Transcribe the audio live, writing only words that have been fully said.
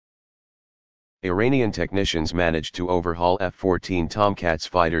Iranian technicians managed to overhaul F-14 Tomcats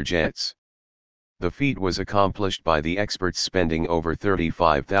fighter jets. The feat was accomplished by the experts spending over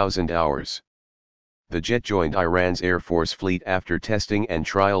 35,000 hours. The jet joined Iran's Air Force fleet after testing and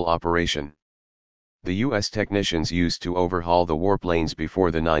trial operation. The U.S. technicians used to overhaul the warplanes before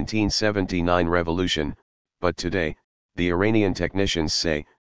the 1979 revolution, but today, the Iranian technicians say,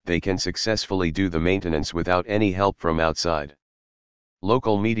 they can successfully do the maintenance without any help from outside.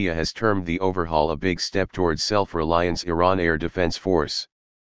 Local media has termed the overhaul a big step towards self-reliance Iran Air Defense Force.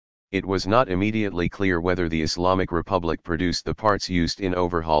 It was not immediately clear whether the Islamic Republic produced the parts used in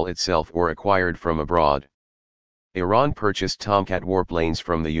overhaul itself or acquired from abroad. Iran purchased Tomcat warplanes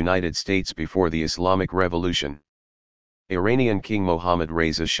from the United States before the Islamic Revolution. Iranian King Mohammad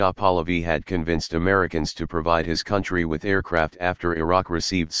Reza Shah Pahlavi had convinced Americans to provide his country with aircraft after Iraq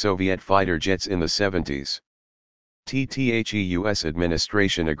received Soviet fighter jets in the 70s. The U.S.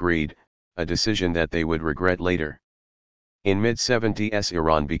 administration agreed, a decision that they would regret later. In mid-70s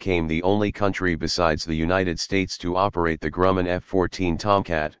Iran became the only country besides the United States to operate the Grumman F-14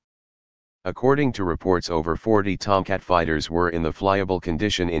 Tomcat. According to reports, over 40 Tomcat fighters were in the flyable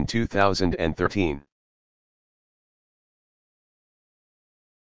condition in 2013.